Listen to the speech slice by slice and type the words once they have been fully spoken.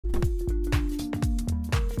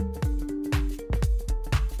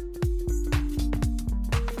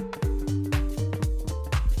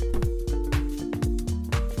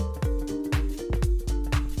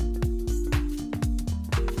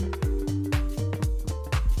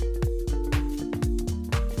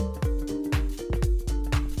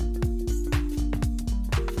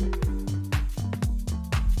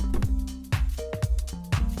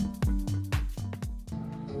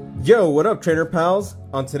Yo, what up, trainer pals?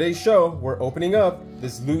 On today's show, we're opening up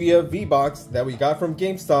this Lugia V-Box that we got from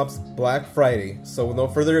GameStop's Black Friday. So with no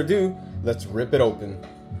further ado, let's rip it open.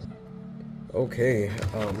 Okay,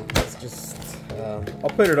 let's just,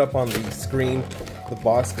 I'll put it up on the screen, the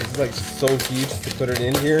box, because it's like so huge to put it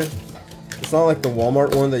in here. It's not like the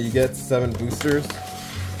Walmart one that you get 7 boosters.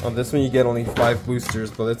 On this one you get only 5 boosters,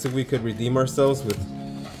 but let's see if we could redeem ourselves with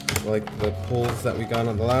like the pulls that we got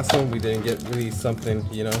on the last one. We didn't get really something,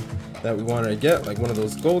 you know, that we wanted to get, like one of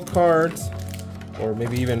those gold cards, or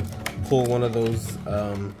maybe even pull one of those,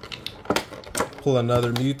 pull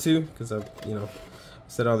another Mewtwo, because I've, you know,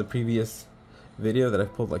 said on the previous video that I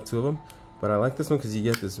pulled like 2 of them. But I like this one because you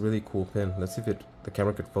get this really cool pin. Let's see if the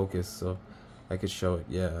camera could focus so I could show it.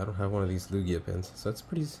 Yeah, I don't have one of these Lugia pins, so it's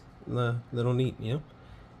pretty little neat, you know.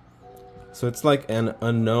 So it's like an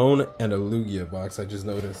unknown and a Lugia box, I just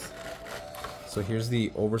noticed. So here's the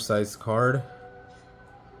oversized card.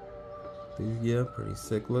 Lugia, pretty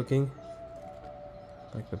sick looking.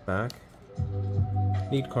 Like the back.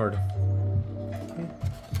 Neat card. Okay.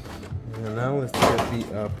 And now let's get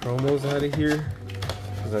the promos out of here,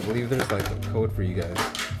 because I believe there's like a code for you guys.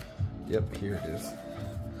 Yep, here it is.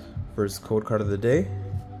 First code card of the day.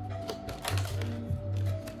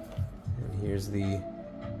 And here's the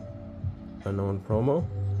unknown promo.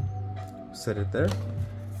 Set it there.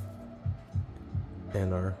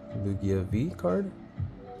 And our Lugia V card.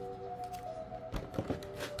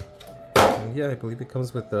 And yeah, I believe it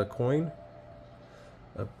comes with a coin.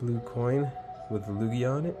 A blue coin with the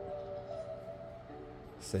Lugia on it.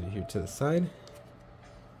 Set it here to the side.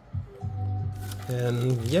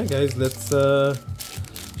 And yeah, guys, let's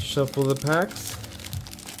shuffle the packs.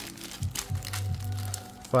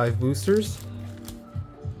 5 boosters.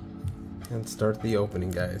 And start the opening,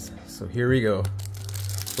 guys. So here we go.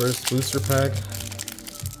 First booster pack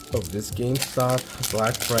of this GameStop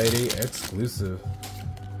Black Friday exclusive.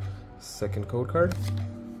 Second code card.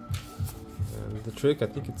 And the trick, I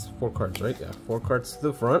think it's 4 cards, right? Yeah, 4 cards to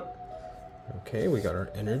the front. Okay, we got our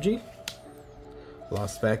energy.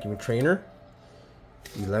 Lost Vacuum Trainer.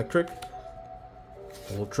 Electric.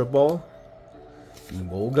 Ultra Ball.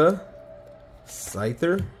 Emolga.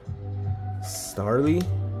 Scyther. Starly.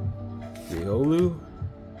 Riolu,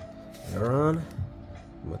 Aron,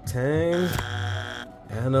 Matang,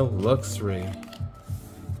 and a Luxray.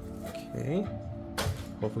 Okay,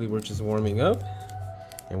 hopefully we're just warming up,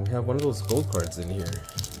 and we have one of those gold cards in here.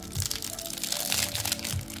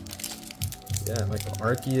 Yeah, like the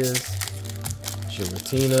Arceus,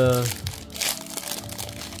 Giratina,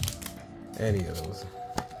 any of those.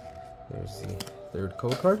 There's the third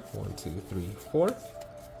code card. 1, 2, 3, 4.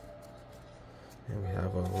 And we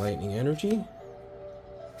have a Lightning Energy,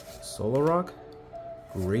 Solar Rock,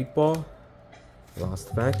 Great Ball,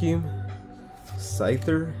 Lost Vacuum,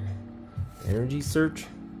 Scyther, Energy Search,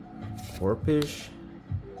 Corpish,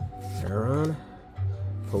 Aron,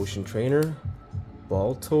 Potion Trainer,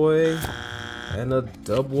 Ball Toy, and a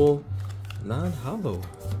double non-hollow.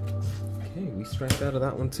 Okay, we striked out of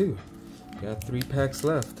that one too. Got 3 packs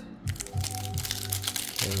left.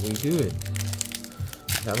 And we do it.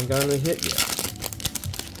 Haven't gotten a hit yet.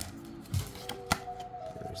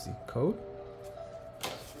 Code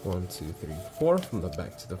 1, 2, 3, 4 from the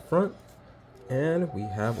back to the front, and we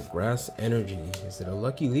have a Grass Energy. Is it a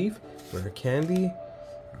Lucky Leaf, Rare Candy,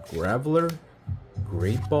 Graveler,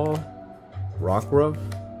 Great Ball, Rockruff,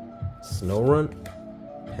 Snorunt,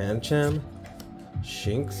 Pancham,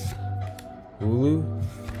 Shinx, Hulu?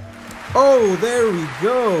 Oh, there we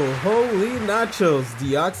go! Holy nachos!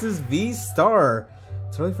 Deoxys V Star.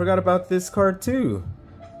 Totally forgot about this card too.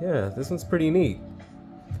 Yeah, this one's pretty neat.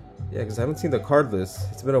 Yeah, because I haven't seen the card list.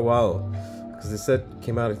 It's been a while, because this set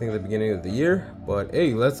came out I think at the beginning of the year. But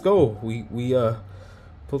hey, let's go. We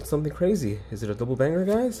pulled something crazy. Is it a double banger,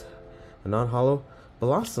 guys? A non-hollow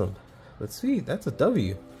Blossom. Let's see. That's a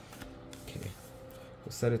W. Okay,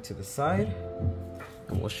 we'll set it to the side,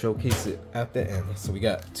 and we'll showcase it at the end. So we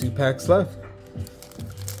got 2 packs left.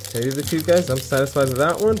 Tell you the truth, guys, I'm satisfied with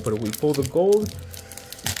that one. But if we pull the gold,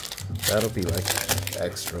 that'll be like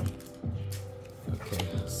extra. Okay,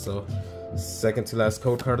 so second to last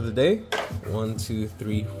code card of the day. 1, 2,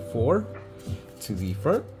 3, 4 to the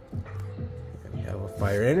front. And we have a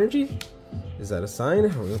Fire Energy. Is that a sign? We're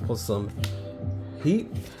gonna pull some Heat,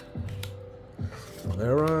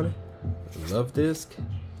 Valeron, Love Disc,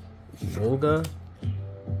 Emolga,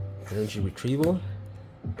 Energy Retrieval,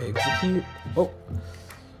 Execute. Oh,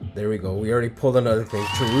 there we go. We already pulled another thing.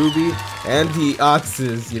 Cherubi and the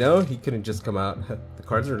Oxes. You know, he couldn't just come out. The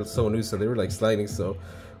cards are so new, so they were like sliding. So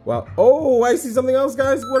Wow. Oh, I see something else,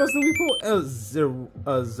 guys. What else did we pull?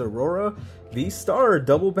 A Zerora V-Star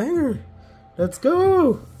double banger. Let's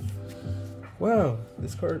go. Wow.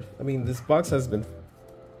 This card, I mean, this box has been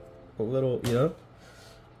a little, you know,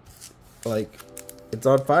 like, it's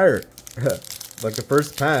on fire. Like the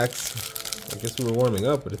first packs, I guess we were warming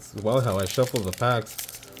up, but it's wild how I shuffle the packs.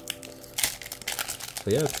 So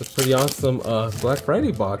yeah, it's a pretty awesome Black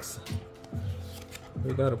Friday box.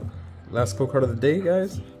 We got a last cool card of the day,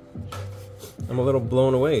 guys. I'm a little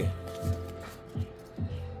blown away.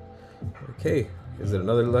 Okay, is it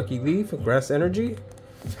another Lucky Leaf, Grass Energy?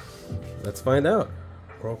 Let's find out.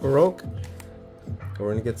 Rock. We're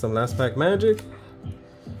gonna get some last pack magic.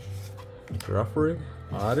 Ruffrig,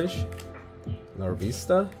 Oddish,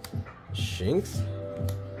 Larvista, Shinx,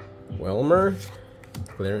 Welmer,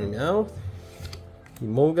 Clearing Out,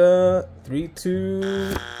 Emolga,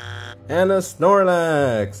 3-2, and a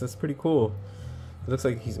Snorlax. That's pretty cool. It looks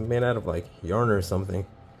like he's made out of like yarn or something.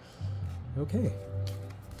 Okay.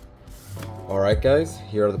 Alright guys,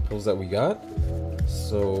 here are the pulls that we got.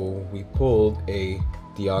 So we pulled a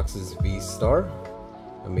Deoxys V-Star.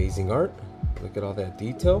 Amazing art. Look at all that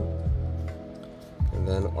detail. And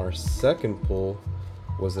then our second pull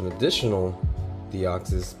was an additional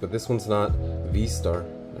Deoxys, but this one's not V-Star.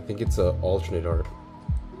 I think it's an alternate art.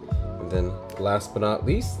 And then last but not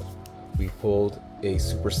least, we pulled a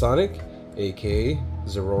Supersonic, aka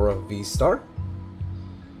Zerora V-Star.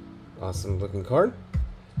 Awesome looking card.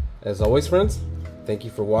 As always, friends, thank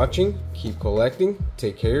you for watching. Keep collecting,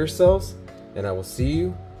 take care of yourselves, and I will see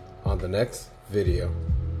you on the next video.